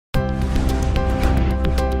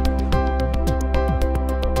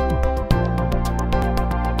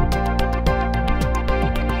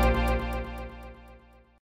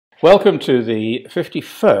Welcome to the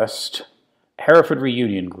 51st Hereford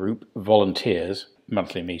Reunion Group Volunteers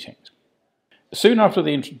monthly meetings. Soon after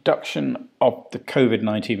the introduction of the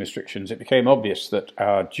COVID-19 restrictions, it became obvious that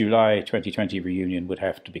our July 2020 reunion would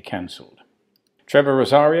have to be cancelled. Trevor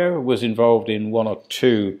Rosario was involved in one or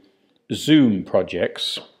two Zoom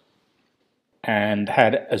projects and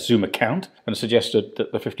had a Zoom account and suggested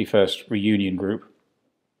that the 51st Reunion Group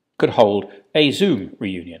could hold a Zoom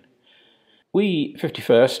reunion. We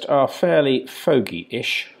 51st are fairly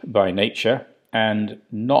fogey-ish by nature, and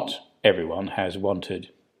not everyone has wanted,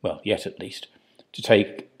 well, yet at least, to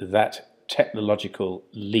take that technological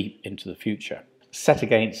leap into the future. Set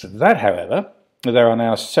against that, however, there are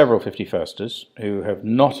now several 51sters who have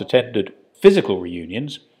not attended physical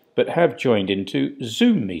reunions, but have joined into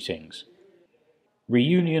Zoom meetings.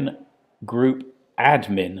 Reunion group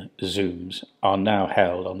admin Zooms are now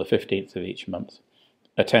held on the 15th of each month,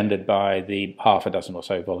 attended by the half a dozen or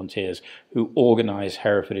so volunteers who organise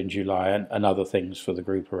Hereford in July and other things for the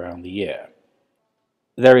group around the year.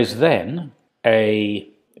 There is then a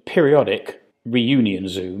periodic reunion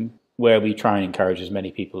Zoom where we try and encourage as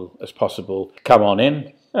many people as possible to come on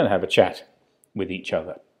in and have a chat with each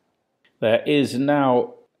other. There is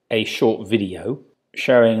now a short video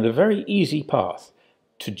showing the very easy path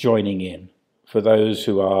to joining in for those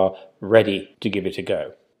who are ready to give it a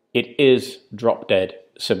go. It is drop dead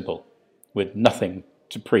simple, with nothing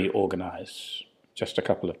to pre-organise, just a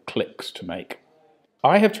couple of clicks to make.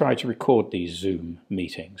 I have tried to record these Zoom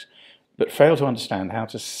meetings, but failed to understand how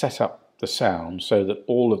to set up the sound so that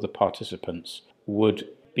all of the participants would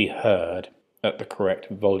be heard at the correct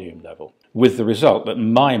volume level, with the result that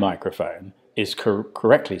my microphone is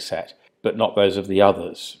correctly set, but not those of the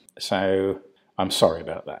others. So I'm sorry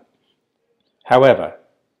about that. However,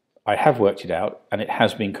 I have worked it out, and it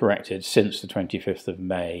has been corrected since the 25th of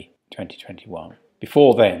May 2021.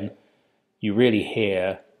 Before then, you really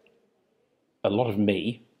hear a lot of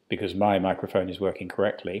me, because my microphone is working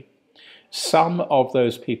correctly, some of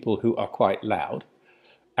those people who are quite loud,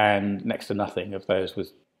 and next to nothing of those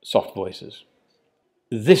with soft voices.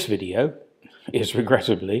 This video is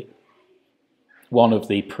regrettably one of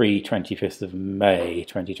the pre-25th of May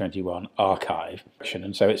 2021 archive,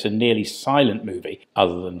 and so it's a nearly silent movie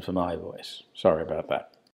other than for my voice. Sorry about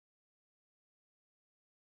that.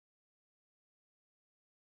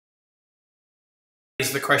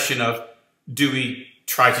 Is the question of, do we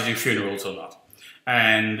try to do funerals or not?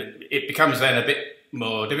 And it becomes then a bit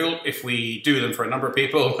more difficult if we do them for a number of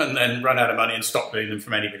people and then run out of money and stop doing them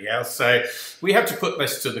from anybody else. So we have to put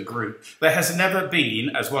this to the group. There has never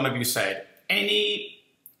been, as one of you said, any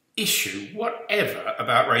issue whatever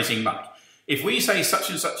about raising money. If we say such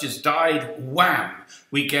and such has died, wham,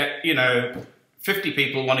 we get, 50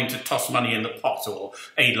 people wanting to toss money in the pot, or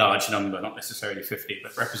a large number, not necessarily 50,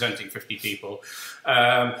 but representing 50 people.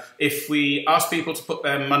 If we ask people to put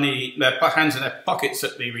their hands in their pockets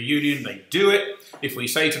at the reunion, they do it. If we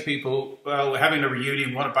say to people, well, we're having a reunion,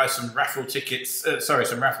 we want to buy some raffle tickets,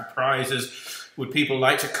 some raffle prizes, would people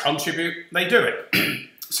like to contribute? They do it.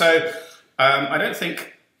 So I don't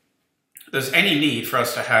think there's any need for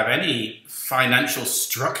us to have any financial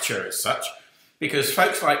structure as such, because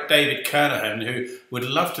folks like David Kernahan, who would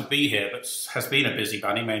love to be here but has been a busy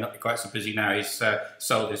bunny, may not be quite so busy now, he's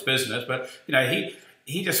sold his business, but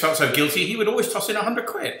he just felt so guilty he would always toss in 100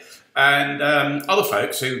 quid. And other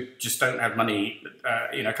folks who just don't have money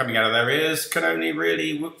coming out of their ears can only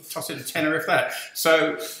really toss in a tenner if that.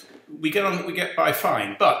 So we get by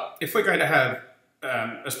fine. But if we're going to have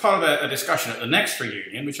as part of a discussion at the next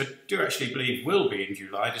reunion, which I do actually believe will be in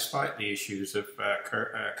July, despite the issues of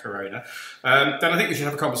Corona, then I think we should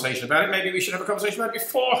have a conversation about it. Maybe we should have a conversation about it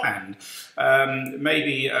beforehand.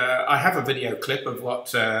 Maybe I have a video clip of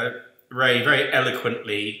what Ray very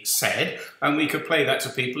eloquently said, and we could play that to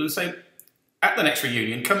people and say, at the next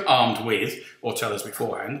reunion, come armed with, or tell us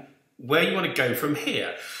beforehand, where you want to go from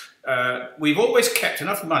here. We've always kept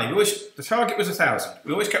enough money. The target was 1,000.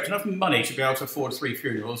 We always kept enough money to be able to afford 3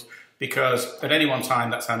 funerals, because at any one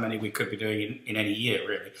time that's how many we could be doing in any year,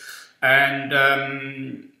 really. And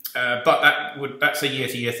but that's a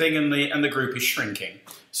year-to-year thing, and the group is shrinking.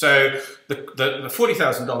 So the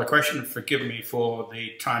 $40,000 question, forgive me for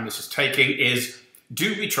the time this is taking, is,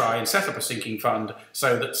 do we try and set up a sinking fund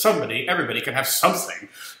so that everybody can have something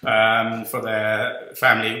for their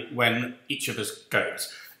family when each of us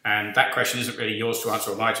goes? And that question isn't really yours to answer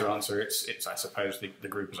or mine to answer. It's I suppose, the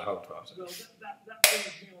group as a whole to answer. Well, that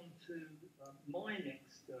brings me on to my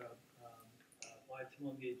next item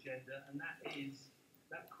on the agenda, and that is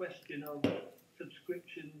that question of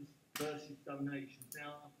subscriptions versus donations.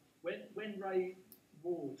 Now, when Ray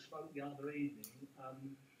Ward spoke the other evening,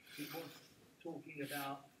 it was talking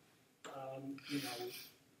about, you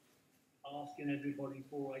know, asking everybody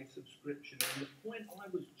for a subscription. And the point I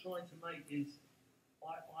was trying to make is,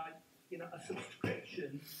 you know, a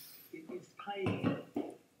subscription is paying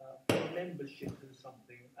for membership to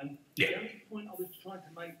something. And the only point I was trying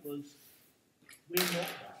to make was, we're not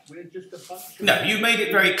that. We're just a bunch of... No, you made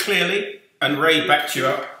it very clearly, and Ray backed you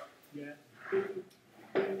up. Yeah. Who,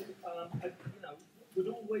 you know, would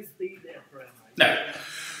always be there for our mates. No.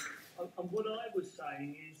 And what I was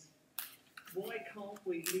saying is, why can't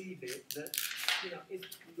we leave it that, you know,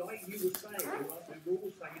 it's like you were saying, like we were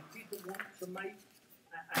all saying, if people want to make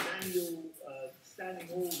an annual standing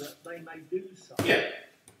order, they may do so. Yeah.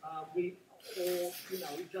 Or, you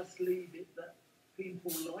know, just leave it that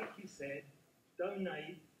people, like you said,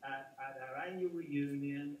 donate at our annual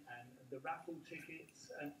reunion and the raffle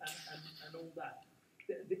tickets and all that.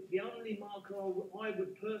 The only marker I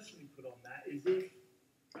would personally put on that is if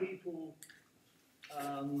people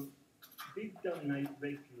did donate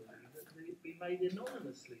regularly, that it be made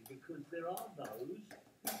anonymously, because there are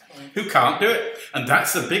those who can't do it. And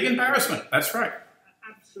that's the big embarrassment. That's right.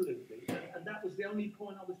 Absolutely. And that was the only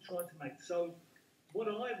point I was trying to make. So what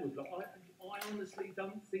I would like, I honestly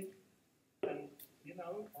don't think, and you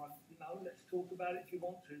know, let's talk about it if you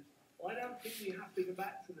want to. I don't think we have to go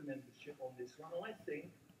back to the membership on this one. I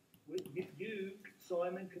think you,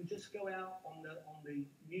 Simon, can just go out on the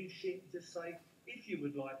news sheet and just say, if you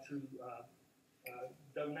would like to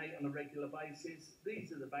donate on a regular basis,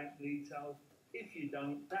 these are the bank details. If you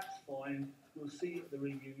don't, that's fine. We'll see you at the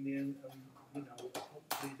reunion, and you know,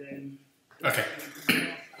 hopefully then. Okay.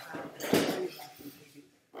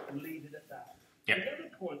 And leave it at that. Yep. The other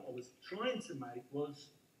point I was trying to make was,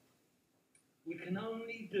 we can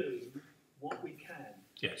only do what we can.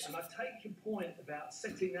 Yes. And I take your point about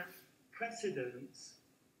setting that precedence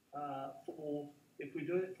for, if we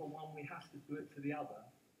do it for one, we have to do it for the other.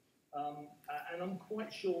 And I'm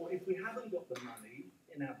quite sure if we haven't got the money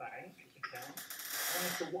in our bank account, I,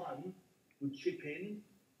 for one, would chip in,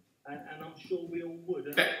 and I'm sure we all would.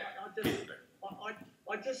 And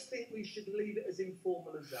I just think we should leave it as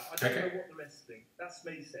informal as that. I don't know what the rest think. That's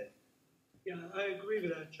me said. Yeah, I agree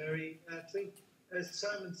with that, Terry. I think, as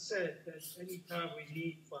Simon said, that any time we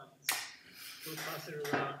need funds, we'll pass it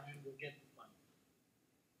around and we'll get the funds.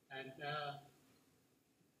 And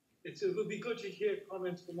it would be good to hear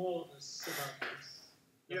comments from all of us about this.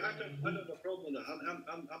 Yeah, I don't have a problem with that.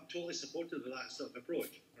 I'm totally supportive of that sort of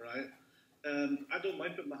approach, right? I don't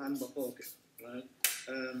mind putting my hand in my pocket, right?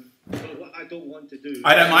 But what I don't want to do...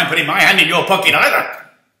 I don't mind putting my hand in your pocket either.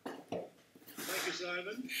 Thank you,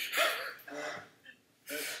 Simon.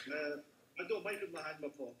 I don't mind putting my hand in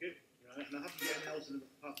my pocket, right? And I haven't got anything else in the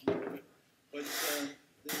pocket. But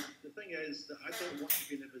the thing is that I don't want to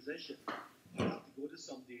be in a position I have to go to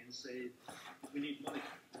somebody and say, we need money.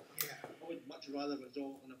 Yeah. I would much rather it was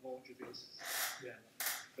all on a voluntary basis. Yeah.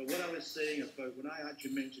 But what I was saying about, when I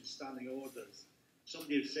actually mentioned standing orders,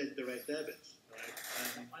 somebody had said direct debits,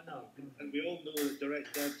 right? I know. And we all know that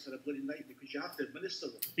direct debits are a bloody night because you have to administer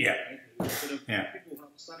them. Yeah. Right? But if people have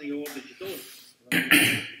standing orders, you don't.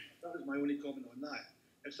 Right? That was my only comment on that.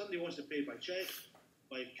 If somebody wants to pay by cheque,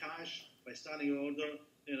 by cash, by standing order,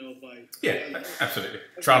 you know, by... Yeah, absolutely.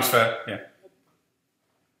 Transfer, yeah.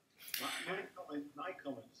 My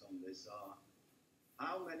comments on this are,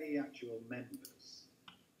 how many actual members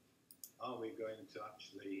are we going to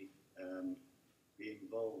actually be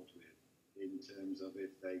involved with in terms of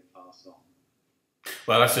if they pass on?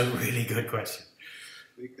 Well, that's a really good question.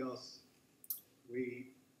 Because we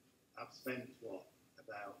have spent, what,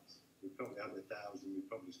 about, we probably had 1,000, we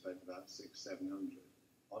probably spent about 600-700.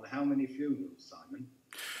 On how many funerals, Simon?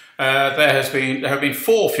 There have been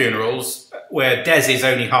 4 funerals where Des is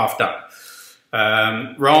only half done.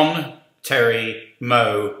 Ron, Terry,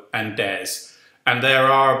 Mo, and Des. And there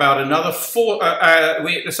are about another 4.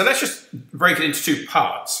 So let's just break it into 2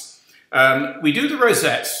 parts. We do the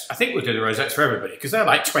rosettes. I think we'll do the rosettes for everybody because they're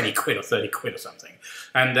like 20 quid or 30 quid or something.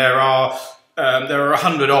 And there are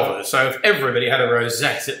 100 of us. So if everybody had a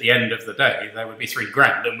rosette at the end of the day, there would be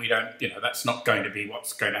 $3,000, and we don't. You know, that's not going to be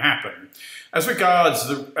what's going to happen. As regards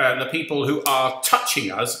the people who are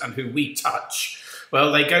touching us and who we touch,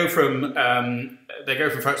 well, they go from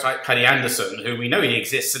folks like Paddy Anderson, who we know he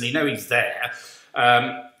exists and we know he's there.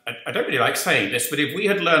 I don't really like saying this, but if we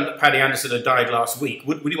had learned that Paddy Anderson had died last week,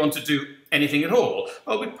 would he want to do anything at all?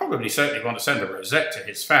 Well, we'd probably certainly want to send a rosette to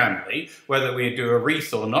his family. Whether we do a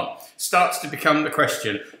wreath or not starts to become the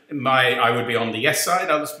question. I would be on the yes side,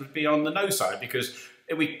 others would be on the no side, because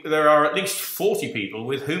there are at least 40 people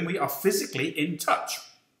with whom we are physically in touch.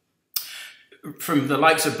 from the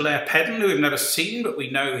likes of Blair Pedden, who we've never seen, but we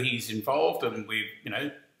know he's involved and we've,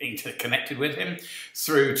 interconnected with him,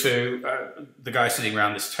 through to the guy sitting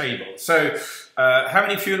around this table. So how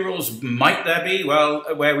many funerals might there be?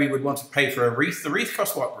 Well, where we would want to pay for a wreath. The wreath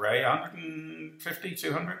costs what, Ray? 150,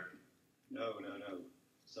 200? No,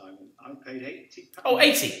 Simon. I paid £80. Oh,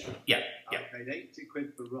 80. Yeah. I paid 80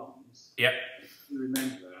 quid for Ron's. Yeah. You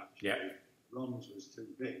remember, actually, Yeah. Ron's was too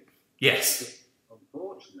big. Yes. But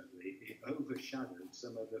unfortunately, it overshadowed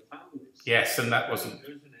some of the families. Yes, and that wasn't.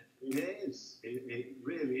 Isn't it? It is. It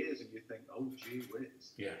really is. And you think, oh, gee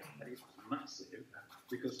whiz. Yeah. And it was massive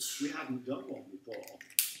because we hadn't done one before.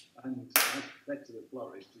 And I said to the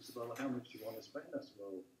florist, she said, well, how much do you want to spend? I said,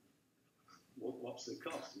 well, what's the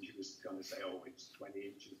cost? And she was going to say, oh, it's 20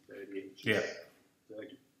 inches, 30 inches. Yeah.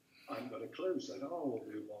 30. I haven't got a clue. So I said, oh,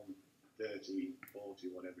 we'll do one 30, 40,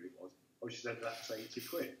 whatever it was. Oh, she said, that's 80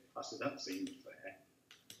 quid. I said, that seems fair.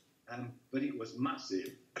 But it was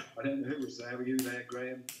massive. I don't know who was there. Were you there,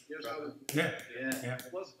 Graham? Yes, I was. Yeah. Yeah.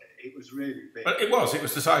 It was really big. But it was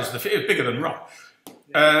the size of it was bigger than Ron.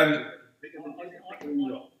 Bigger than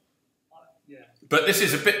Ron. Yeah. But this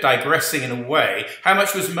is a bit digressing in a way. How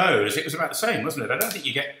much was Mo's? It was about the same, wasn't it? I don't think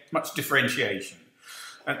you get much differentiation.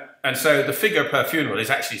 And so the figure per funeral is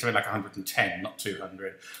actually something like 110, not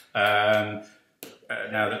 200.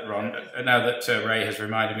 Now that Ray has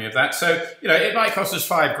reminded me of that. So, it might cost us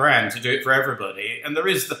 £5,000 to do it for everybody. And there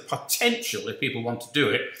is the potential, if people want to do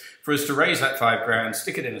it, for us to raise that £5,000,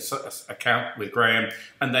 stick it in an account with Graham,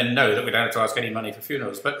 and then know that we don't have to ask any money for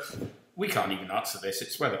funerals. But we can't even answer this.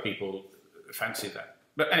 It's whether people fancy that.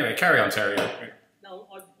 But anyway, carry on, Terry. No,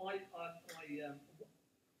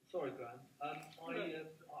 sorry, Graham.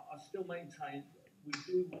 I still maintain we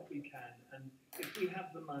do what we can, and if we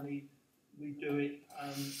have the money, we do it.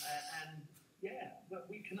 But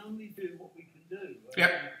we can only do what we can do.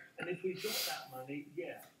 Yep. And if we've got that money,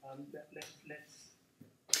 let's.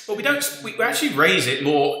 Well, we don't. We actually raise it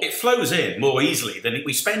more. It flows in more easily than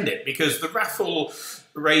we spend it, because the raffle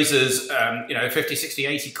raises, 50, 60,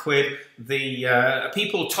 80 quid. The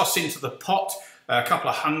people toss into the pot a couple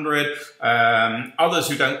of hundred. Others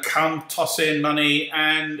who don't come toss in money,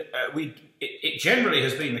 and it generally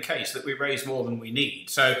has been the case that we raise more than we need.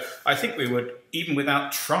 So I think we would, even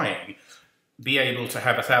without trying, be able to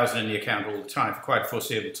have 1,000 in the account all the time for quite a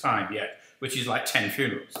foreseeable time yet, which is like 10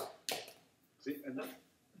 funerals. See, and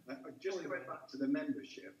I just went back to the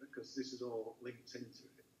membership, because this is all linked into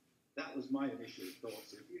it. That was my initial thought.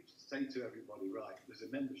 So if you say to everybody, right, there's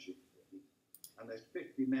a membership fee, and there's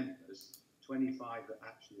 50 members, 25 that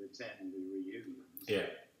actually attend the reunions,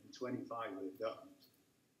 and 25 that don't,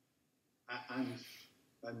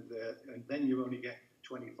 and then you only get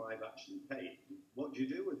 25 actually paid. What do you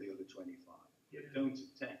do with the other 25 that don't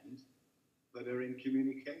attend, but are in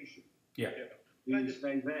communication? Yeah. Do you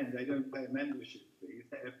say then they don't pay a membership fee,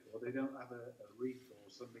 therefore they don't have a wreath or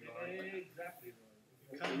something like that? Exactly.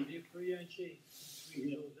 Can't differentiate.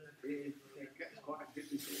 It gets quite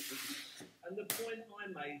difficult, doesn't it? And the point I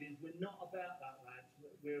made is we're not about that, lads.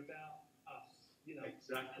 We're about us.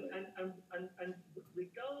 Exactly. And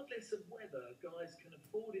regardless of whether guys can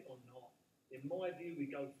afford it or not, in my view, we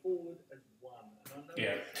go forward as one. And I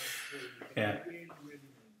know that sounds silly, but I really,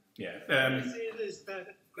 really mean that. Yeah. Say this,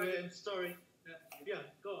 Graham, sorry.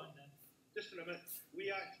 Go on then. Just for a minute,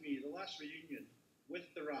 the last reunion with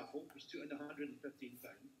the raffle was £215.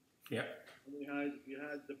 Yeah. And we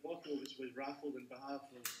had the bottle which was raffled on behalf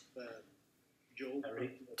of Joe.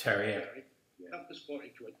 Terry. That was 40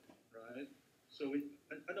 quid, right? So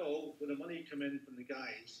I know when the money came in from the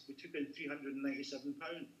guys, we took in £397.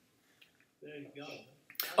 There you go.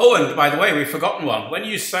 Oh, and by the way, we've forgotten one. When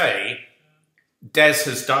you say Des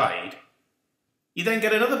has died, you then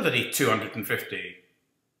get another bloody 250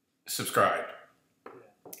 subscribed.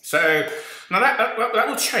 So now that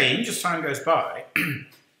will change as time goes by.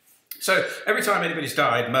 So every time anybody's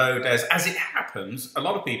died, Mo, Des, as it happens, a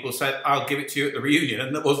lot of people said, I'll give it to you at the reunion,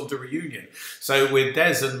 and there wasn't a reunion. So with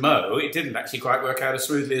Des and Mo, it didn't actually quite work out as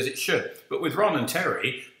smoothly as it should. But with Ron and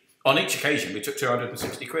Terry, on each occasion, we took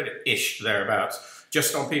 260 quid-ish, thereabouts,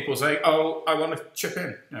 just on people saying, oh, I want to chip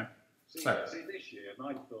in. Yeah. See, this year,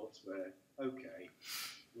 my thoughts were, okay,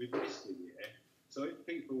 we've missed a year, so if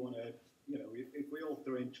people want to, if we all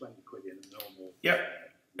throw in 20 quid in a normal...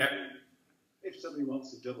 If somebody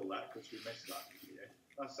wants to double that, because we missed that year,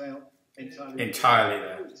 that's out entirely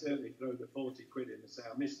there. I would certainly throw the 40 quid in and say,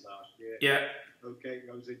 I missed last year. Yeah. Okay, it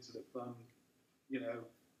goes into the fund,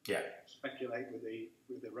 speculate with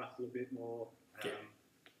the raffle a bit more.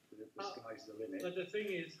 The sky's the limit. But the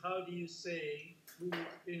thing is, how do you say who's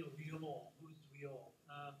we all?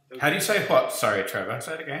 How do you say what? Sorry, Trevor,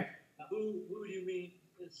 say it again. Who do you mean?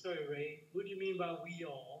 Sorry, Ray. Who do you mean by we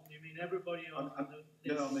all? You mean everybody on the list?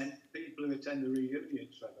 No, I mean people who attend the reunion,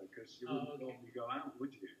 Trevor, because you wouldn't okay. normally go out,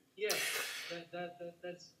 would you? Yes,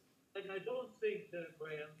 that's. And I don't think,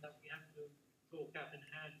 Graham, that we have to go cap in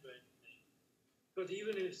hand for anything. Because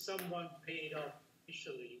even if someone paid off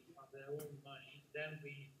initially on their own money, then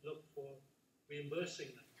we look for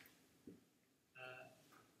reimbursing them.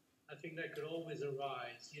 I think that could always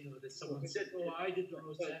arise. You know, that someone said, "Oh, I did the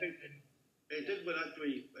rosette." It did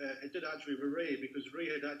actually with Ray, because Ray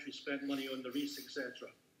had actually spent money on the wreaths, etc.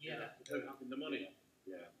 Yeah. Without having the money.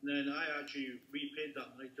 Yeah. And then I actually repaid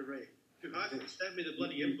that money to Ray, who hasn't sent me the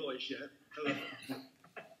bloody invoice yet.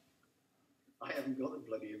 I haven't got the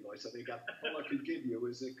bloody invoice. I think all I could give you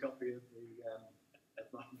was a copy of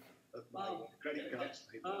my credit card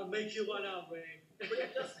statement. I'll make you one out, Ray.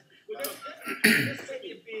 Just take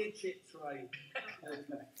your beer chips, Ray.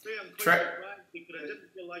 Ray, I'm quite surprised because I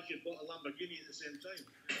didn't realise you'd bought a Lamborghini at the same time.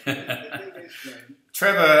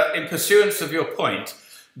 Trevor, in pursuance of your point,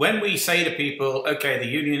 when we say to people, okay, the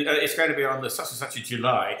union, it's going to be on the such and such of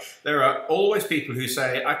July, there are always people who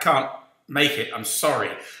say, I can't make it, I'm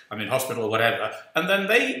sorry, I'm in hospital or whatever, and then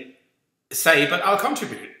they say, but I'll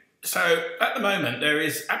contribute. So at the moment, there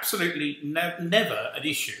is absolutely never an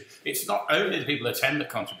issue. It's not only the people who attend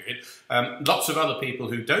that contribute. Lots of other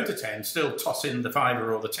people who don't attend still toss in the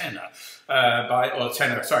fiver or the tenner,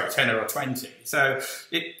 tenner or 20. So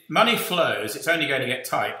money flows. It's only going to get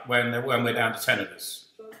tight when we're down to 10 of us.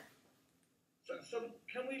 So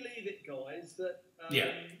can we leave it, guys? That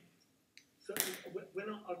yeah. So we're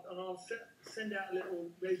not, and I'll send out a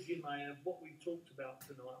little resume of what we talked about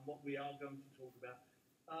tonight and what we are going to talk about.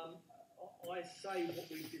 I say what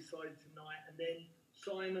we've decided tonight, and then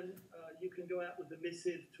Simon, you can go out with a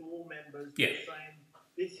missive to all members saying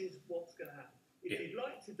this is what's going to happen. If you'd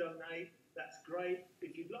like to donate, that's great.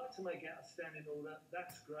 If you'd like to make out a standing order,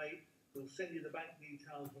 that's great. We'll send you the bank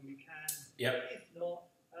details when we can. Yep. If not,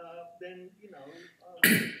 then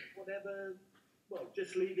whatever. Well,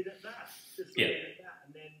 just leave it at that. Just leave it at that,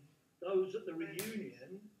 and then those at the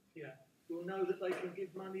reunion, will know that they can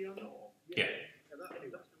give money or not.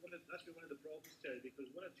 That's been one of the problems, Terry, because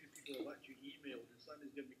one or two people have actually emailed, and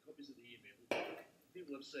Simon's given me copies of the email.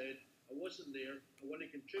 People have said, I wasn't there, I want to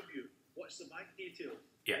contribute. What's the bank detail?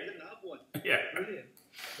 Yeah. I didn't have one. Yeah. Brilliant.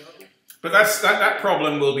 But that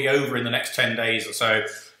problem will be over in the next 10 days or so.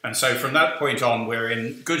 And so from that point on, we're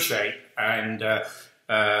in good shape, and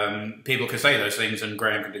people can say those things, and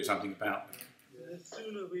Graham can do something about them. The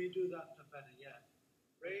sooner we do that, the better,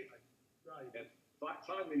 Right.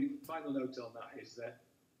 Final note on that is that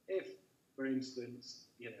if, for instance,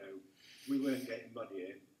 we weren't getting money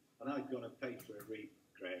in, and I'd gone and paid for a wreath,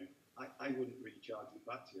 Graham, I wouldn't recharge it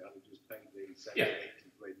back to you. I would just pay the 70,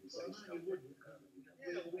 80 quid and say,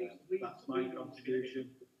 that's my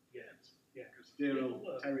contribution. Because dear old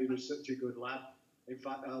Terry was such a good lad. In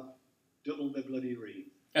fact, I'll double the bloody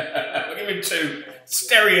wreath. We'll give him 2.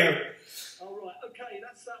 Stereo. All right, okay,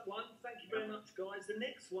 that's that one. Thank you very much, guys. The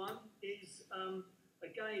next one is,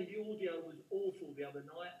 again, the audio was awful the other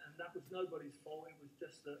night, and that was nobody's fault. It was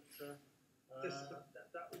just that that's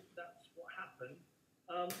what happened.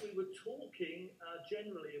 We were talking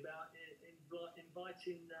generally about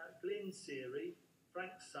inviting Glyn Seary,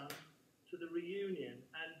 Frank's son, to the reunion.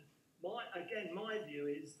 And my view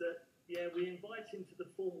is that, we invite him to the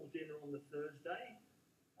formal dinner on the Thursday,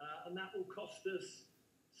 and that will cost us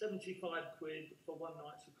 75 quid for one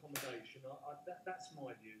night's accommodation. That's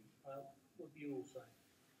my view. What do you all say?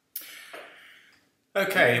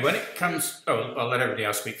 Okay, when it comes... Oh, I'll let everybody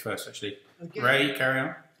else speak first, actually. Okay. Ray, carry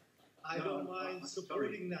on. I don't mind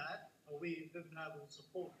supporting that, or we will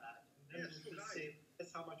support that. And then we'll just say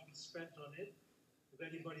that's how much we spent on it. If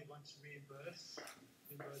anybody wants to reimburse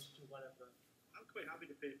to whatever. I'm quite happy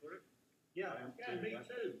to pay for it. Yeah, me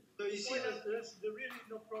too. So you see, there's really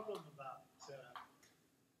no problem about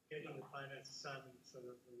getting the finance assignment sort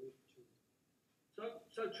of the week too.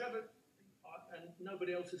 So Trevor, and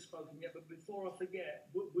nobody else has spoken yet, but before I forget,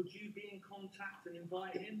 would you be in contact and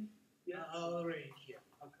invite him? Yeah, I'll arrange.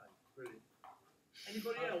 Okay, brilliant.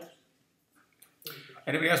 Anybody else?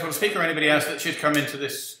 Anybody else want to speak, or anybody else that should come into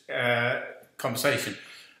this conversation?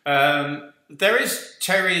 There is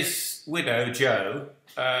Terry's widow, Jo,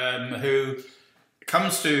 who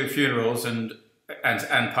comes to funerals and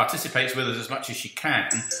participates with us as much as she can.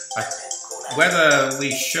 Whether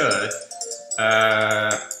we should,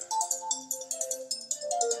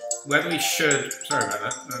 sorry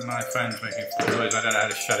about that, my phone's making noise, I don't know how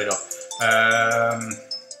to shut it off.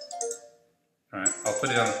 Alright, I'll put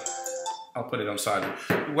it on. I'll put it on silent.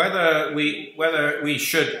 Whether we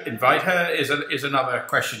should invite her is another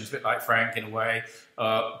question. It's a bit like Frank in a way,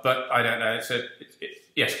 but I don't know.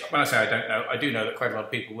 Yes, when I say I don't know, I do know that quite a lot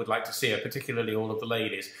of people would like to see her, particularly all of the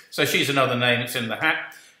ladies. So she's another name that's in the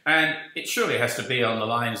hat, and it surely has to be on the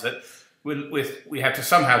lines that we have to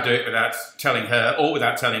somehow do it without telling her or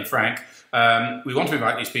without telling Frank. We want to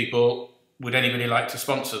invite these people. Would anybody like to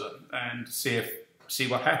sponsor them and see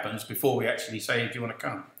what happens before we actually say, do you want to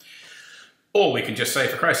come? Or we can just say,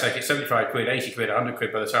 for Christ's sake, it's 75 quid, 80 quid, 100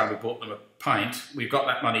 quid by the time we bought them a pint. We've got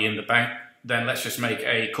that money in the bank. Then let's just make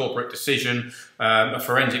a corporate decision, a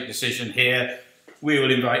forensic decision here. We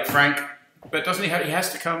will invite Frank, but doesn't he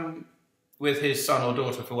has to come with his son or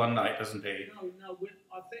daughter for one night, doesn't he? No,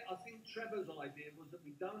 I think Trevor's idea was that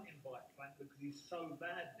we don't invite Frank because he's so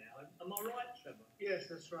bad now. Am I right, Trevor? Yes,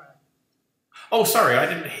 that's right. Oh, sorry, I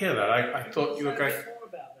didn't hear that. I thought you were going... More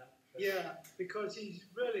about that. Yeah, because he's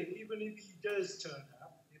really, even if he does turn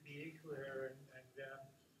up, he'll be clear, and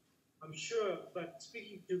I'm sure, but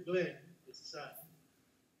speaking to Glenn, his son,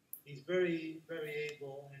 he's very, very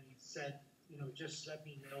able, and he said, you know, just let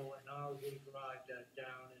me know, and I will write that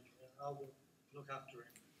down, and I will look after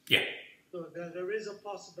him. Yeah. So there is a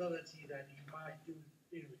possibility that he might do,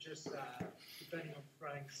 you know, just depending on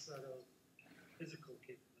Frank's sort of physical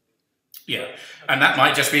capability. Yeah, and that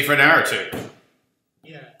might just be for an hour or two.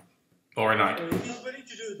 Yeah. Or a night. So if he's willing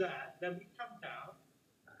to do that, then we come down,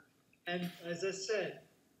 and as I said,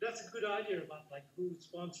 that's a good idea about like who's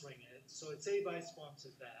sponsoring it. So it's I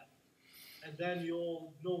sponsored that, and then you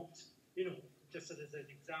all note, you know, just as an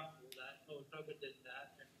example that Trevor did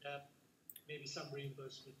that, and maybe some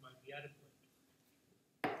reimbursement might be adequate,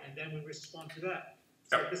 and then we respond to that.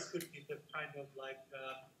 So this could be the kind of like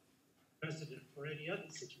precedent for any other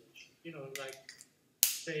situation. You know, like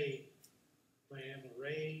say Graham or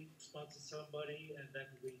Ray sponsor somebody, and then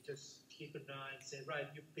we just keep an eye and say, right,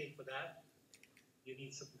 you pay for that. You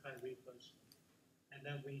need some kind of reimbursement, and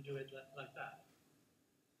then we do it like that.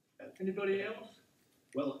 Anybody else?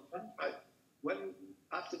 Well,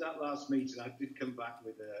 after that last meeting, I did come back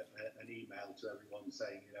with an email to everyone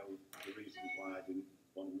saying, you know, the reasons why I didn't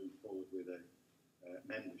want to move forward with a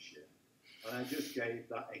membership, and I just gave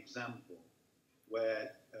that example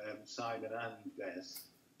where Simon and Des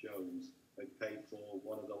Jones had paid for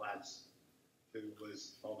one of the lads who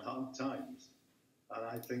was on hard times. And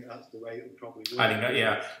I think that's the way it would probably work. I think that,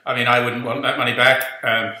 yeah. I mean, I wouldn't want that money back.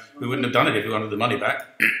 We wouldn't have done it if we wanted the money back.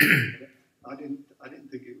 I didn't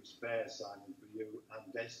think it was fair, Simon, for you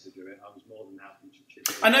and Des to do it. I was more than happy to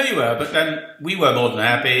chip in. I know you were, but then we were more than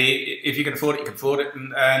happy. If you can afford it, you can afford it,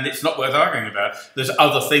 and it's not worth arguing about. There's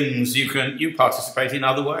other things you participate in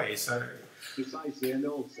other ways. So. Precisely, and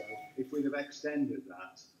also, if we'd have extended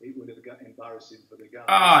that, it would have got embarrassing for the guys.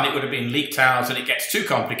 And it would have been leaked out, and it gets too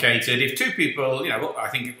complicated. If two people, you know, well, I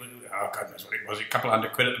think it was, oh, God knows what it was, a couple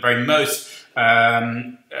hundred quid at the very most.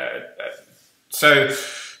 So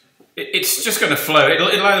it's just going to flow. It'll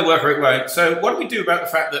either work or it won't. So what do we do about the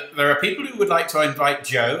fact that there are people who would like to invite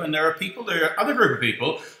Joe, and there are other group of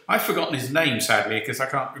people. I've forgotten his name, sadly, because I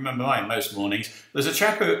can't remember mine most mornings. There's a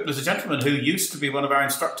gentleman who used to be one of our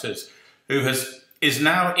instructors, who is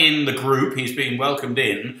now in the group. He's been welcomed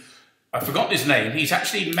in. I've forgotten his name. He's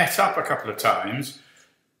actually met up a couple of times.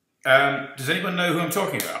 Does anyone know who I'm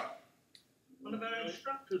talking about? One of our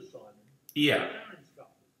instructors, Simon. Yeah. One of our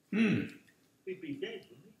instructors. He'd be dead,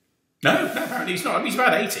 wouldn't he? No, apparently he's not. He's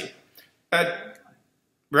about 80.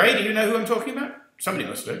 Ray, do you know who I'm talking about? Somebody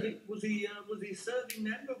must do. Was he a serving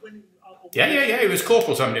member when? Yeah. He was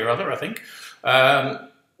corporal somebody or other, I think.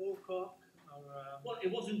 Alcock, well,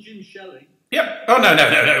 it wasn't Jim Shelley. Yep. Oh, no,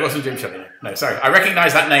 it wasn't Jim Shelley. No, sorry. I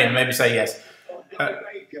recognise that name and maybe say yes. Joey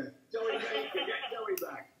Baker, get Joey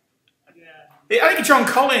back. Yeah. I think John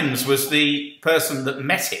Collins was the person that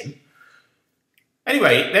met him.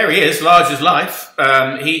 Anyway, there he is, large as life.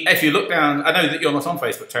 If you look down, I know that you're not on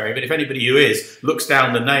Facebook, Terry, but if anybody who is looks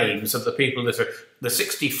down the names of the people that are the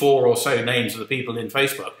 64 or so names of the people in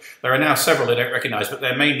Facebook, there are now several I don't recognise, but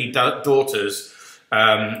they're mainly daughters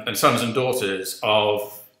and sons and daughters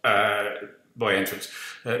of boy entrants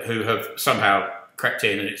who have somehow crept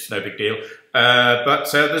in, and it's no big deal. But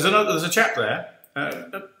there's a chap there.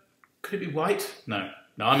 Could it be White? No,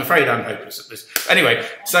 I'm afraid I'm hopeless at this. Anyway,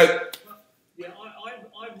 so. Yeah,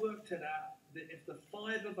 I worked it out that if the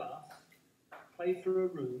five of us pay for a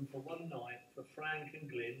room for one night for Frank and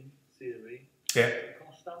Glyn, Siri, it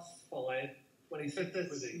cost us £26 quid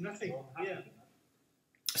each. Nothing. Yeah.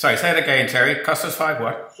 Sorry, say it again, Terry. Cost us £5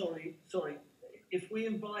 what? Sorry. If we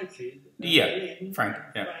invited Glyn, Frank,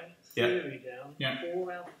 Siri down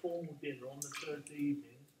for our formal dinner on the Thursday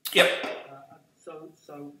evening, yep.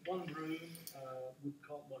 So one room would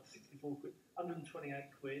cost, what, 64 quid, 128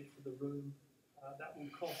 quid for the room. That will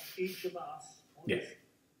cost each of us on Yeah. this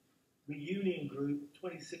reunion group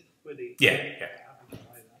 26 quid each. Yeah, yeah. Happy to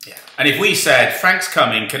pay that. Yeah. And if we said, Frank's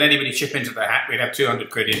coming, can anybody chip into the hat? We'd have 200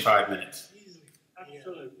 quid in 5 minutes. Easily.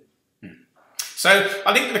 Absolutely. So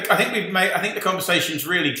I think the conversation's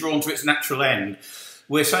really drawn to its natural end.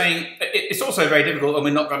 We're saying it's also very difficult when we're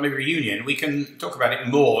not going to be a reunion. We can talk about it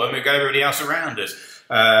more and we've got everybody else around us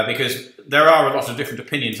because there are a lot of different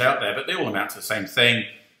opinions out there, but they all amount to the same thing.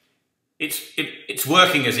 It's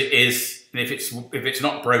working as it is, and if it's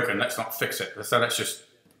not broken, let's not fix it. So let's just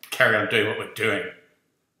carry on doing what we're doing.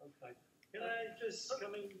 Okay. Can I just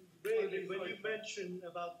come in really, when you mentioned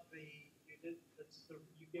about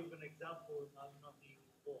you gave an example of not being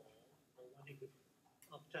involved or wanting to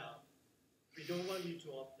opt out. We don't want you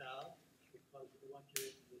to opt out because we want you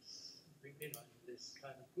in this, in this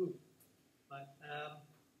kind of group. But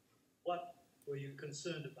what were you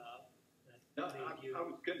concerned about? No, I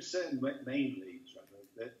was concerned mainly, Trevor,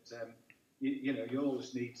 that you know, you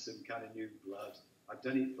always need some kind of new blood. I've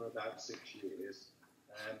done it for about 6 years.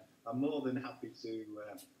 I'm more than happy to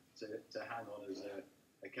hang on as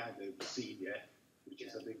a kind of senior, which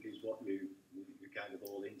is, I think, is what you kind of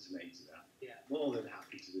all intimated at. Yeah. More than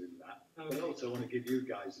happy to do that. But I also want to give you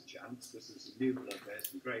guys a chance because there's some new blood there,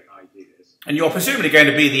 some great ideas. And you're presumably going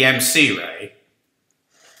to be the MC, Ray.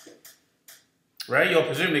 Ray, you're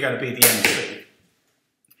presumably going to be the MC.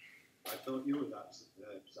 I thought you were that,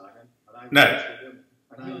 Simon. And No.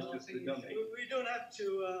 I was just the dummy. We don't have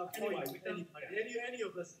to Anyway, point we to don't- anybody. Any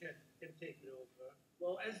of us can take it over.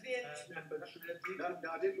 Well, as the ex-member, No,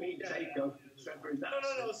 I didn't mean take over Trevor in that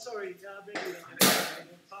No, sense. sorry. Maybe that's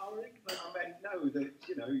empowering, but I meant no, that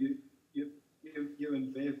you know, you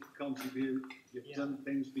and Viv contribute. You've done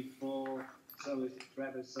things before. So has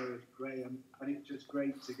Trevor. So has Graham. And it's just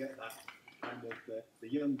great to get that kind of the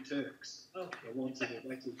young Turks, for want of a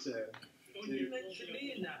better term. Well, you mentioned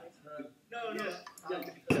me in that. no.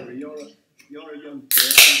 Trevor, you're a young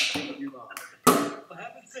Turk. You are. For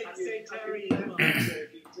heaven's sake, And say Terry. and you're a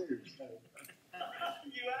Turkey too. So.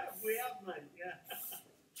 We have, mate,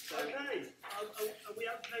 yeah. Okay, are we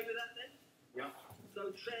okay with that then? Yeah.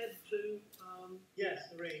 So Trev to, Yes,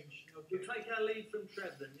 arrange. you take our lead from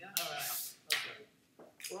Trev then, yeah? All right. Okay.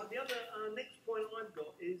 Well, the other, next point I've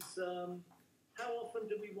got is, how often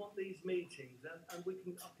do we want these meetings? And I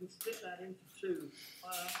can split that into two.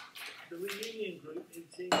 The reunion group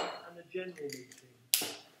meeting and the general meeting.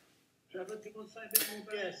 Trevor, do you want to say a bit more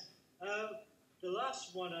about it? Yes. The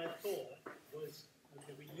last one I thought was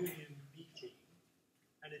the reunion meeting,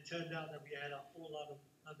 and it turned out that we had a whole lot of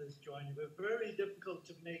others joining. It was very difficult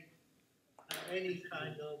to make any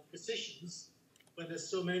kind of decisions when there's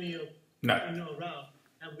so many of around,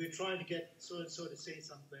 and we're trying to get so and so to say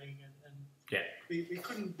something, and we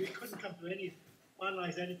couldn't come to any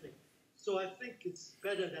finalize anything. So I think it's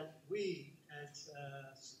better that we as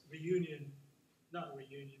we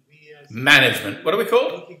as Management. What are we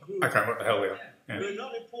called? working group, I can't remember what the hell we are. Yeah. we're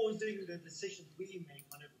not imposing the decisions we make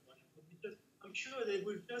on everybody. But I'm sure they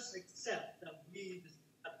will just accept that we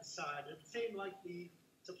have decided, same like the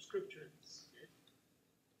subscriptions did.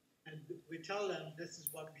 And we tell them this is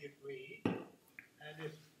what we agreed, and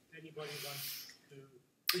if anybody wants to...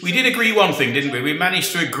 We did agree one thing, didn't we? We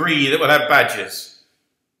managed to agree that we'll have badges.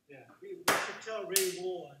 Yeah, we should tell Ray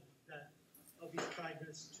Warren that of his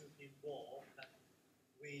kindness to the involved, that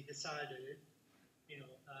we decided,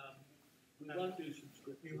 We won't do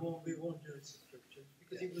subscription. we won't do a subscription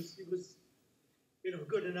because he was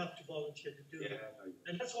good enough to volunteer to do it,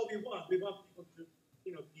 and that's what we want. We want people to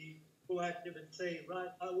be proactive and say, right,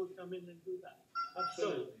 I will come in and do that.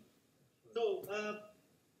 Absolutely. So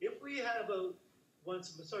if we have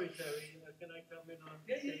sorry Terry, can I come in on?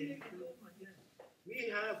 Yeah. We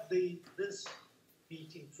have this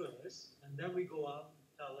meeting first, and then we go out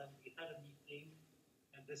and tell them we had a meeting,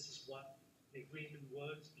 and this is what the agreement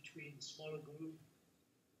was between the smaller group.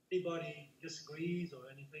 Anybody disagrees or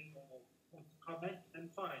anything or wants to comment, then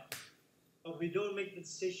fine. But we don't make the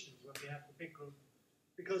decisions when we have the big group,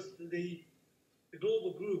 because the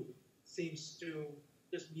global group seems to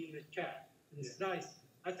just be in a chat. And it's nice.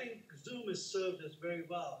 I think Zoom has served us very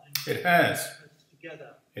well. It has.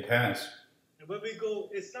 Together. It has. And when we go,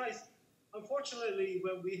 it's nice. Unfortunately,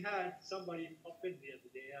 when we had somebody pop in the other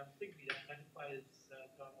day, I think we identified as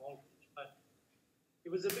John Aldrich, but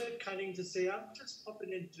it was a bit cunning to say, I'm just popping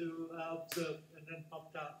in to observe, and then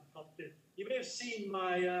popped out and popped in. You may have seen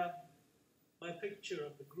my my picture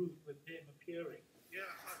of the group with him appearing. Yeah,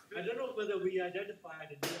 I don't know whether we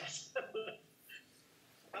identified it yet.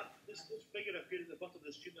 this figure appeared at the bottom of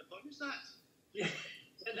the screen. I thought, who's that? Yeah,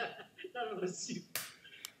 none of us knew.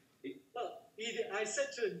 Well, I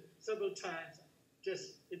said to him several times,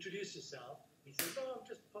 just introduce yourself. He said, "Oh, I'm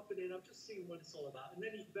just popping in. I'm just seeing what it's all about." And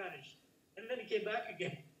then he vanished. And then he came back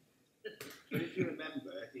again. But if you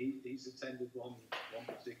remember, he's attended one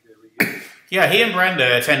particular reunion. Yeah, he and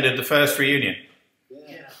Brenda attended the first reunion.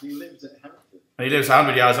 Yeah. He lives at Hereford. And he lives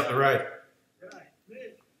 100 yards up the road.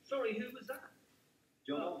 Right. Sorry, who was that?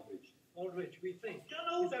 John Aldridge. Aldridge, we think.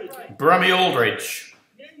 John Is that Aldridge. right? Brummy Aldridge.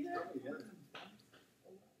 Yeah. Yeah.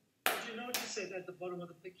 Did you notice it at the bottom of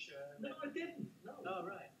the picture? No, I didn't. No. Oh,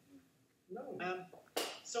 right. No.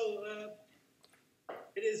 So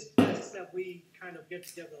it is best that we kind of get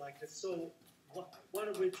together like this. So what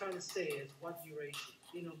we're trying to say is what duration?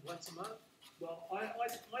 Once a month? Well,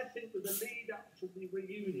 I think with the lead up to the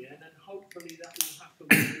reunion, and hopefully that will happen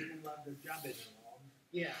when we all have the jabbing on.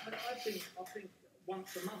 Yeah. I think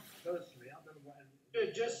once a month, personally. I don't know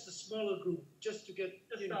what. Just a smaller group, just to get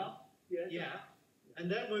Start. Yeah. Yeah. And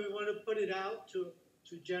then when we want to put it out to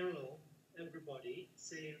general everybody,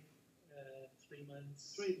 say 3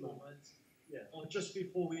 months, 4 months, Yeah. or just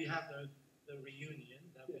before we have the reunion,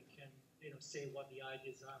 that we can say what the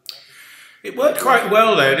ideas are. It worked quite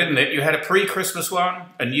well though, didn't it? You had a pre-Christmas one,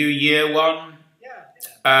 a New Year one.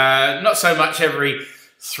 Yeah. Not so much every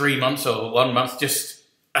 3 months or 1 month, just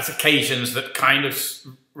at occasions that kind of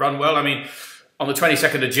run well. I mean, on the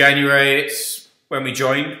 22nd of January, it's when we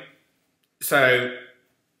joined. So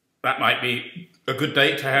that might be a good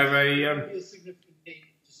date to have a... It would be a significant date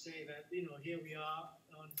to say that, here we are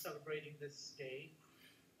on celebrating this day.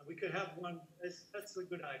 And we could have one, that's a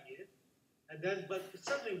good idea. And then, but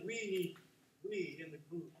certainly we in the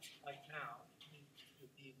group, like now, need to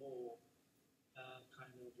be more kind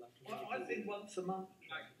of like... Well, I think once a month,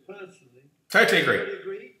 personally. Totally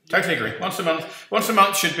agree. Totally agree. Once a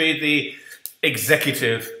month should be the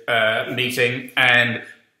executive meeting, and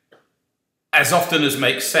as often as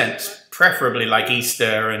makes sense, preferably like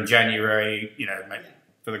Easter and January,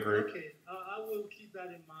 for the group. Okay, I will keep that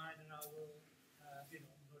in mind, and I will,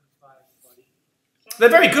 notify everybody. They're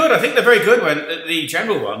very good. I think they're very good when the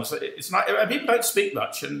general ones. It's not people don't speak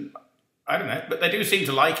much, and I don't know, but they do seem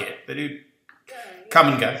to like it. They do come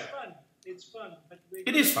and go. It's fun, but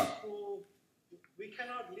it is fun. We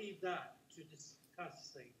cannot leave that to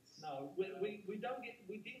discuss things. No, we didn't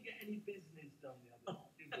get any business done the other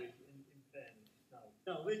day, did we? In fairness,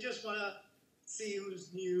 no. We just want to see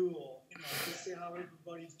who's new, or to see how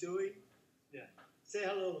everybody's doing. Yeah. Say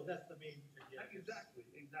hello. That's the main thing. Yeah. Exactly.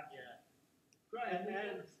 Yeah.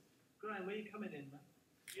 Graham, when are you coming in, man?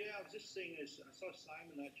 Yeah, I was just saying this. I saw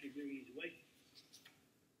Simon actually doing his weight.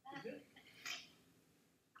 Is it?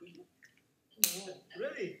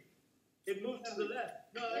 Really? It moved to the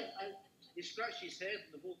left. No, he scratched his head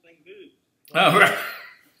and the whole thing moved. Oh, right.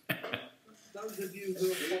 Those of you who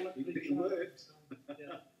have followed the It worked.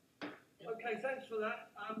 Yeah. Okay, thanks for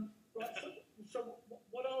that. Right, so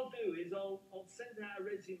what I'll do is I'll send out a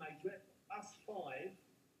resume to us 5.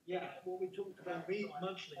 Yeah. What we talked about. Read tonight.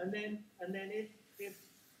 monthly. And then if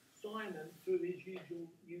Simon, through his usual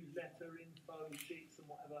newsletter, info sheets and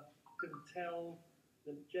whatever, can tell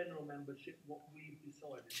the general membership what we've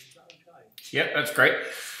decided. Is that okay? Yep, that's great.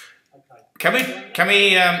 Okay.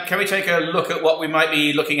 Can we take a look at what we might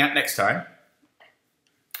be looking at next time?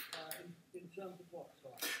 In terms of what?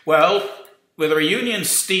 Sorry? Well, with the reunion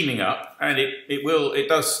steaming up, and it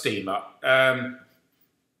does steam up.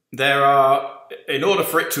 There are, in order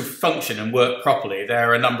for it to function and work properly, there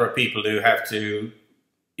are a number of people who have to,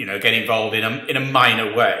 get involved in a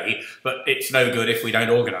minor way. But it's no good if we don't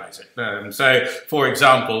organise it. So, for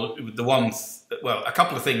example, a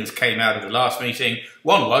couple of things came out of the last meeting.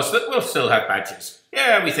 One was that we'll still have badges.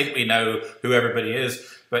 Yeah, we think we know who everybody is,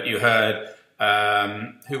 but you heard,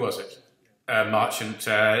 who was it? Marchant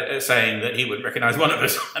saying that he wouldn't recognise one of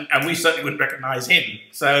us, and we certainly wouldn't recognise him.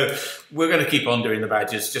 So we're going to keep on doing the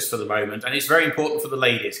badges just for the moment, and it's very important for the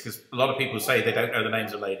ladies, because a lot of people say they don't know the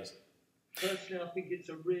names of ladies. Personally, I think it's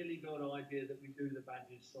a really good idea that we do the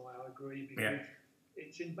badges, so I agree, because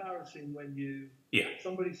it's embarrassing when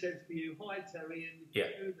somebody says to you, "Hi Terry," and you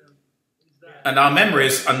know them. And our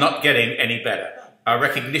memories are not getting any better. Our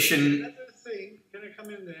recognition... Another thing, can I come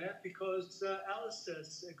in there? Because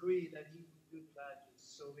Alistair's agreed that he would do badges,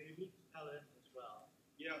 so we need to tell him as well.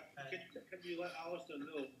 Yeah, can you let Alistair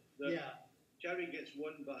know that Jerry gets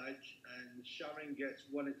one badge and Sharon gets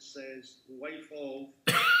one that says "Wife of."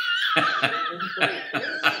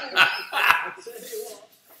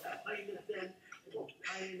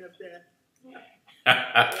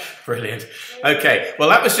 Brilliant. Okay, well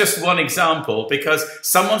that was just one example, because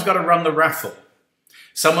someone's got to run the raffle.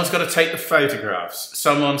 Someone's got to take the photographs.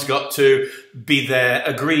 Someone's got to be there,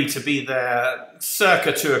 agree to be there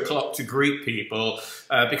circa 2 o'clock to greet people,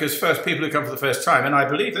 because first people who come for the first time, and I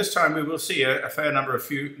believe this time we will see a fair number of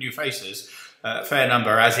new faces, a fair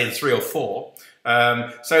number as in 3 or 4.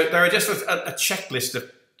 So there are just a checklist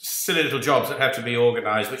of silly little jobs that have to be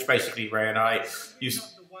organised, which basically Ray and I use.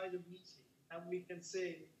 Not the wider meeting, and we can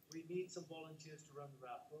say we need some volunteers to run the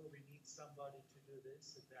raffle, we need somebody to do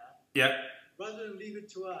this and that. Yeah. Rather than leave it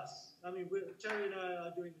to us. I mean, Terry and I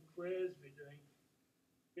are doing the quiz, we're doing,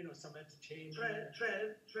 you know, some entertainment.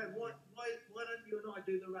 Trev, why don't you and I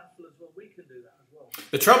do the raffle as well? We can do that as well.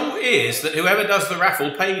 The trouble is that whoever does the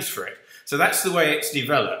raffle pays for it. So that's the way it's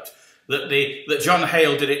developed. That John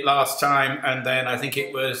Hale did it last time, and then I think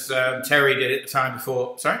it was Terry did it the time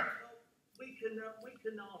before. Sorry? We can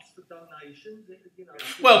ask for donations, you know.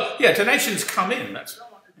 Well, yeah, donations come in. That's.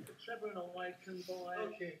 Trevor and I can buy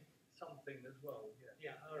something as well.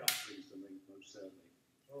 Yeah, all right. Something, most certainly.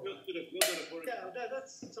 We'll do the Yeah,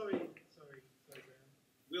 that's, sorry, Graham.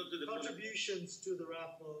 We'll do the Contributions to the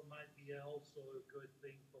raffle might be also a good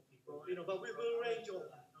thing for people, you know, but we'll arrange all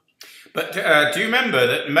that. But do you remember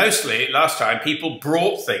that mostly last time people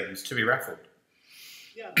brought things to be raffled?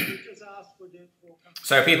 Yeah, we just asked for the.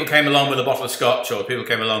 So people came along with a bottle of scotch, or people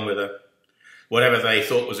came along with whatever they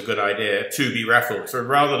thought was a good idea to be raffled. So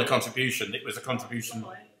rather than a contribution, it was a contribution.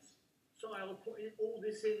 So I'll put all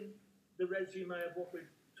this in the resume of what we're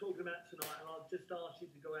talking about tonight, and I'll just ask you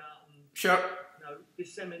to go out and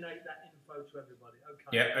disseminate that info to everybody.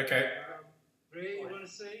 Okay. Yeah. Okay. Ray, you want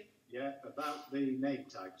to say? Yeah, about the name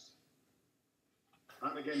tags.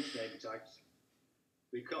 I'm against name tags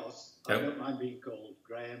because I don't mind being called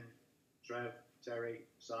Graham, Trev, Terry,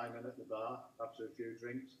 Simon at the bar after a few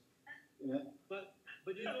drinks. Yeah. But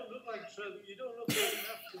you don't look like Trev. You don't look old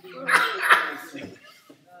enough to be.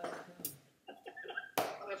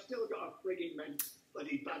 I've still got a frigging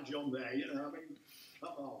bloody badge on there, you know. I mean,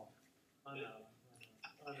 come on. I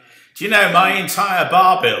know. Do you know my entire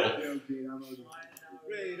bar bill?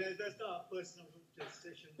 Ray, that's not a personal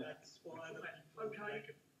decision. That's why. Okay.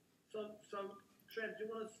 So, Trev, do you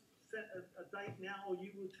want to set a date now, or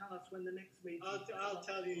you will tell us when the next meeting? I'll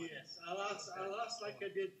tell you yes. I'll ask like I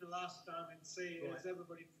did the last time and say, is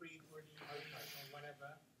everybody free for an evening or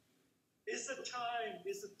whatever? Is the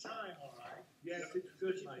time all right? Yes, it's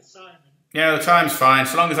good, mate. Simon. Yeah, the time's fine,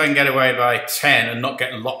 so long as I can get away by 10 and not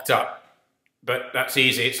get locked up. But that's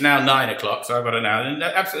easy. It's now 9 o'clock, so I've got an hour. And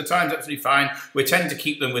the time's absolutely fine. We tend to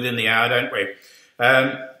keep them within the hour, don't we?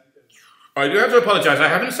 I do have to apologise. I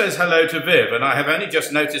haven't said hello to Viv, and I have only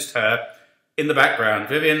just noticed her in the background.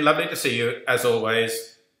 Vivian, lovely to see you, as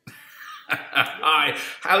always. Hi.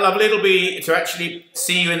 How lovely it'll be to actually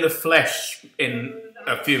see you in the flesh in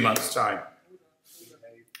a few months' time.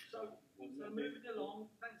 So moving along,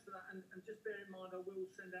 thanks for that, and just bear in mind I will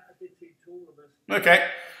send out a ditty to all of us. Okay.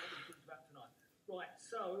 Right,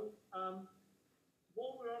 so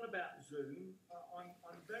while we're on about Zoom,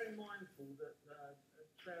 I'm very mindful that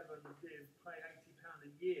Trev and Viv pay £80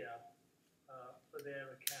 a year for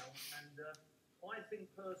their account, and I think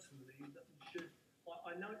personally that we should.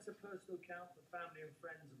 I know it's a personal account for family and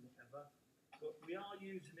friends and whatever, but we are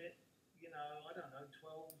using it. You know, I don't know,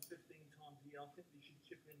 12, 15 times a year. I think we should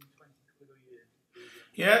chip in 20 quid a year.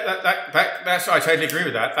 Yeah, that's. I totally agree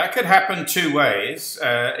with that. That could happen 2 ways.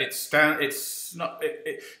 It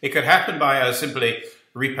could happen by us simply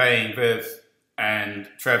repaying Viv and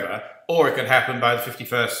Trevor, or it could happen by the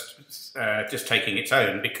 51st just taking its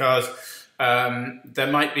own, because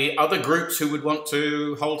there might be other groups who would want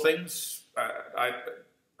to hold things. I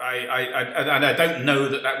don't know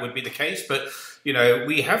that would be the case, but you know,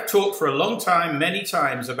 we have talked for a long time, many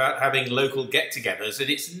times, about having local get-togethers, and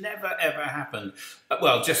it's never ever happened.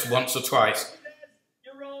 Well, just once or twice.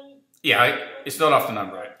 You're wrong. Yeah, it's not often I'm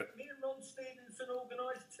right, but me and Ron Stevenson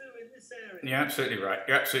organised 2 in this area. you're absolutely right.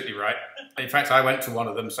 You're absolutely right. In fact, I went to one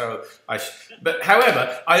of them, so but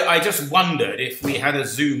however, I just wondered if we had a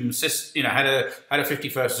Zoom system, you know, had a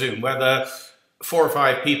 51st Zoom, whether 4 or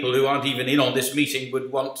 5 people who aren't even in on this meeting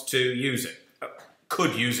would want to use it,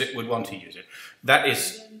 could use it, would want to use it. That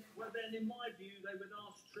is. Well, then, in my view, they would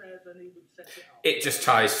ask Trev, and he would set it up. It just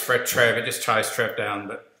ties Trev. It just ties Trev down.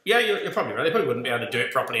 But yeah, you're probably right. They probably wouldn't be able to do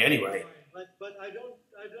it properly anyway. But I don't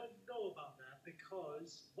know about that,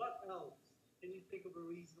 because what else? Can you think of a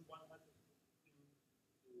reason why one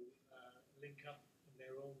to link up in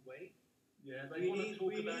their own way? Yeah, We need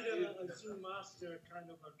a Zoom master kind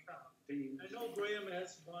of account. I know Graham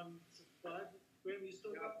has one subscribed. Graham, you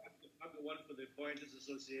still got? I've got one for the Pointers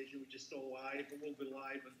Association, which is still live, and will be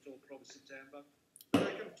live until probably September.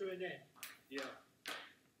 That comes to an end. Yeah.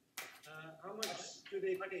 how much do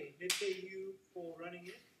they pay? They pay you for running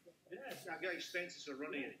it? Yes. I get expenses for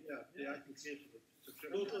running it. Yeah, yeah, I can pay for the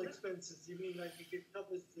subscription. Total expenses, you mean like it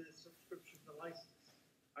covers the subscription, the license?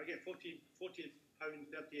 I get £40.38 a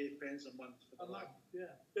month for A the month,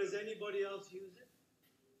 yeah. Does anybody else use it?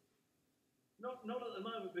 Not at the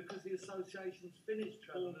moment because the association's finished,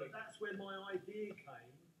 Trevor. But Okay. that's where my idea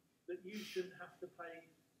came that you shouldn't have to pay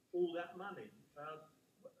all that money.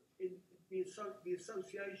 The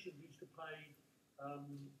association used to pay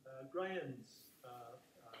Graham's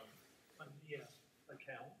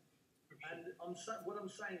account, and what I'm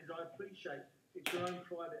saying is I appreciate it's your own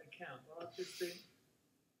private account, but I just think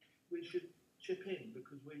we should chip in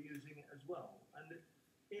because we're using it as well. And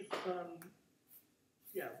if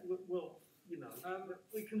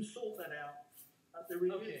we can sort that out at the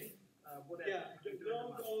reunion. Okay. Whatever. Yeah,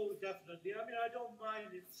 don't go definitely. I mean, I don't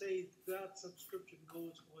mind if, say, that subscription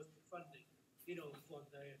goes towards the funding, you know, for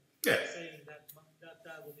the saying that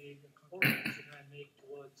will be the contribution I make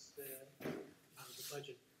towards the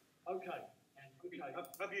budget. Okay. And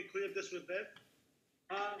Have you cleared this with Bev?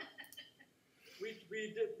 we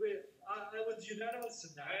did. I was unanimous in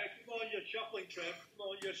that. Come on, you're shuffling, Trev. Come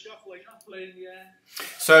on, you're shuffling. Shuffling, yeah.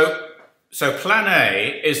 So plan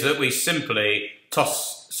A is that we simply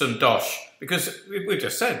toss some dosh, because we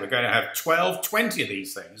just said we're going to have 12, 20 of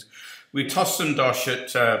these things. We toss some dosh at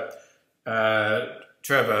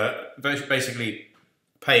Trevor, basically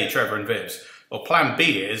pay Trevor and Vibs. Or plan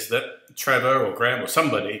B is that Trevor or Graham or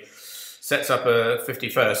somebody sets up a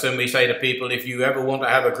 51st and we say to people, if you ever want to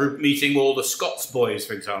have a group meeting, all the Scots boys,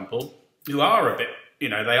 for example, who are a bit,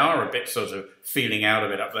 they are a bit sort of feeling out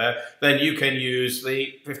of it up there, then you can use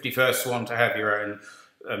the 51st one to have your own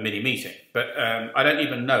mini meeting. But I don't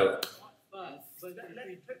even know. Can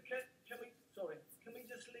we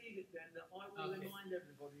just leave it then that I will remind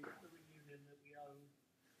everybody at the reunion that we owe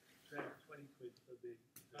 20 quid for the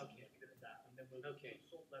that, and then we'll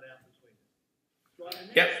sort that out between us. Right, and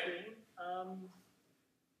next thing,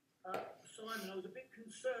 Simon, I was a bit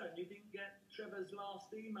concerned you didn't get Trevor's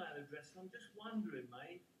last email address, and I'm just wondering,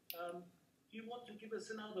 mate, do you want to give us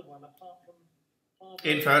another one apart from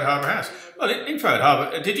Info at Harbour House. Well, Info at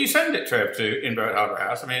Harbour. Did you send it, Trev, to Info at Harbour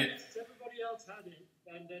House? I mean, everybody else had it,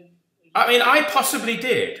 and then. I possibly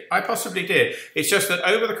did. It's just that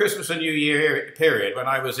over the Christmas and New Year period, when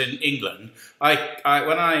I was in England, I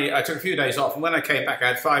took a few days off, and when I came back, I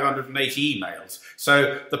had 580 emails.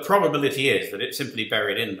 So the probability is that it's simply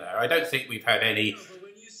buried in there. I don't think we've had any. No, but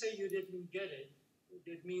when you say you didn't get it,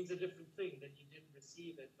 it means a different thing, that you didn't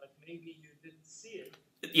receive it, but maybe you didn't see it.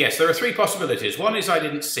 Yes, there are three possibilities. One is I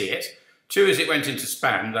didn't see it. Two is it went into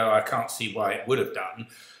spam, though I can't see why it would have done.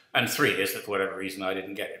 And three is that for whatever reason I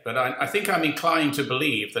didn't get it. But I think I'm inclined to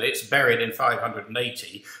believe that it's buried in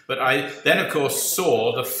 580. But I then, of course,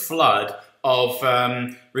 saw the flood of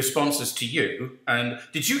responses to you. And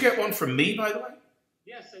did you get one from me, by the way?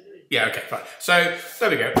 Yes, I did. Yeah, okay, fine. So there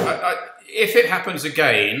we go. If it happens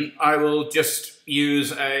again, I will just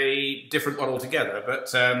use a different one altogether. But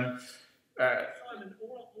Simon,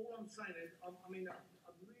 all I'm saying is, I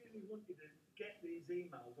really want you to get these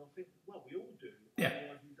emails. I think, well, we all do. Yeah.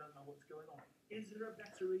 Otherwise you don't know what's going on. Is there a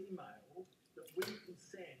better email that we can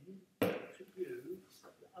send to you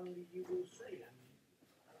that only you will see?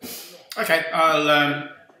 Okay,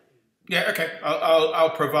 I'll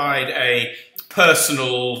provide a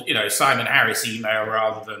personal, Simon Harris email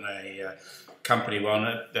rather than a company one.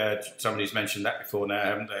 Somebody's mentioned that before now,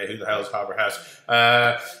 haven't they? Who the hell's Harbour House?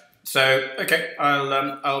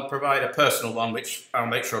 I'll provide a personal one, which I'll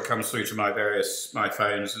make sure comes through to my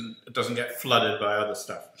phones and it doesn't get flooded by other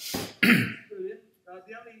stuff. Brilliant.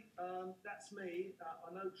 That's me.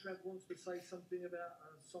 I know Trev wants to say something about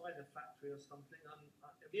a cider factory or something.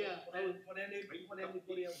 What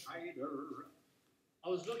anybody else? I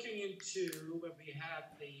was looking into when we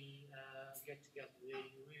have the get-together, the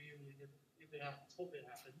reunion, if it happens, hope it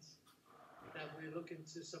happens, that we look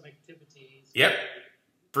into some activities. Yep,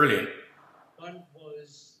 brilliant. One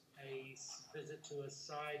was a visit to a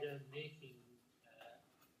cider making.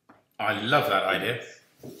 I love that idea.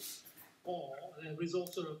 Or there is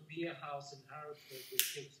also a beer house in Hereford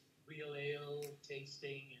which takes real ale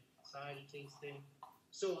tasting and cider tasting.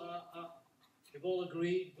 So we've all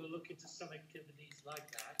agreed we'll look into some activities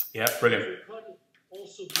like that. Yeah, brilliant. It could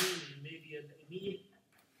also mean maybe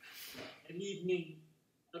an evening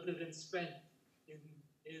other than spent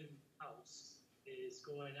in house is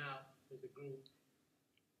going out with the group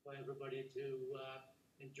for everybody to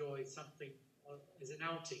enjoy something as an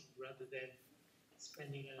outing rather than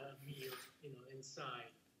spending a meal,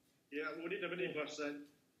 inside. Yeah, we need a minibus then.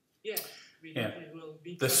 Yeah. Yeah. It will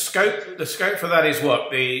be The scope for that is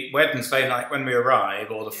what, the Wednesday night when we arrive,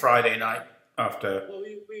 or the Friday night after. Well,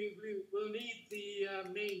 we'll need the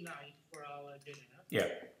main night for our dinner. Yeah.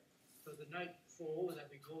 So the night before that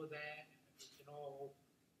we go there, we can all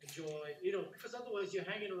enjoy, because otherwise you're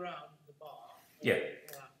hanging around the bar Yeah.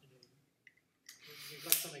 all afternoon. We've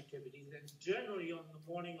got some activities, and generally on the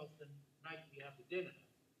morning of the night we have the dinner,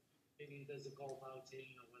 maybe there's a golf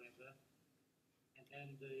outing or whatever,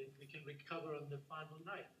 and then we can recover on the final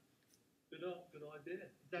night. Good idea.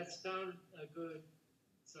 That's down a good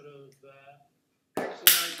sort of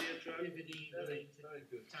Excellent idea, Trev. activity-related Very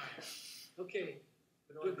good. time. Okay,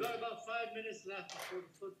 Good we've idea. got about 5 minutes left before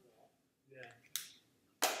the football. Yeah.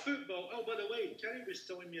 Football. Oh, by the way, Terry was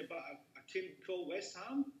telling me about a team called West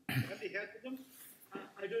Ham. Have you heard of them?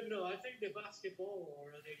 I don't know. I think they're basketball,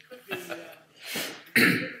 or they could be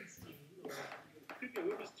women's team. Or, Could be a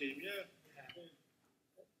women's team, yeah.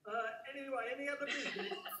 Anyway, any other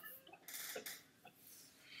business?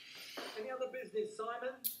 Any other business,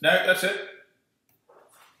 Simon? No, that's it.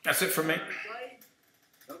 That's it from me. Clay?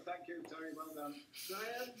 No, thank you, Terry. Well done.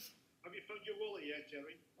 Graham? Have you found your wallet yet,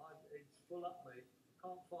 Jerry? It's full up, mate.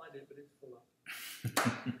 Can't find it, but it's full up.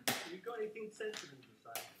 You got anything sensible to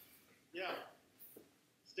say? Yeah.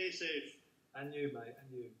 Stay safe. And you, mate, and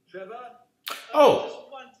you. Trevor? Oh. Just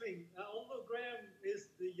one thing. Although Graham is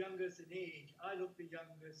the youngest in age, I look the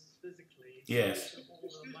youngest physically. Yes. So all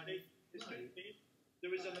the money. Excuse me. There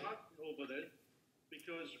was an argument over it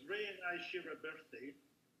because Ray and I share a birthday,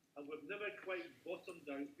 and we've never quite bottomed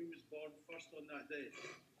out who was born first on that day.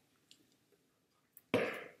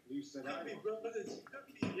 You said I Could be was. brothers. Could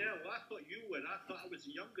be. Yeah, well, I thought you were. I thought I was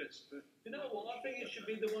the youngest, but You know what? I think it should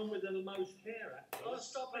be the one with the most hair, Oh, actually.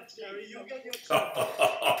 stop it, Terry. You get your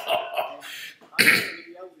I'm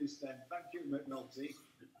the eldest then. Thank you, McNulty.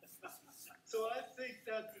 So I think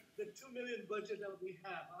that the 2 million budget that we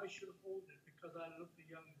have, I should hold it because I look the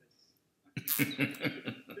youngest.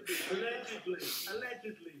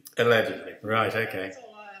 Allegedly. Allegedly. Right, okay. That's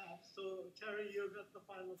all I have. So Terry, you got the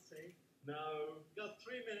final say. No, You got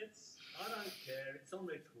 3 minutes. I don't care. It's on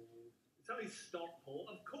record. It's only Stockport.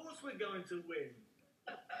 Of course we're going to win.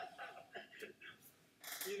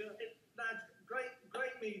 Lads,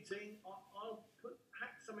 great meeting. I'll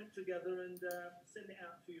hack something together and send it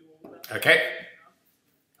out to you all. Okay.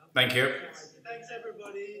 Thank you. Thanks,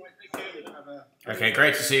 everybody. Okay,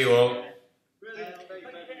 great to see you all. Really, Take care,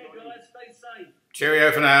 guys. Stay safe.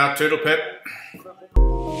 Cheerio for now. Toodle pip.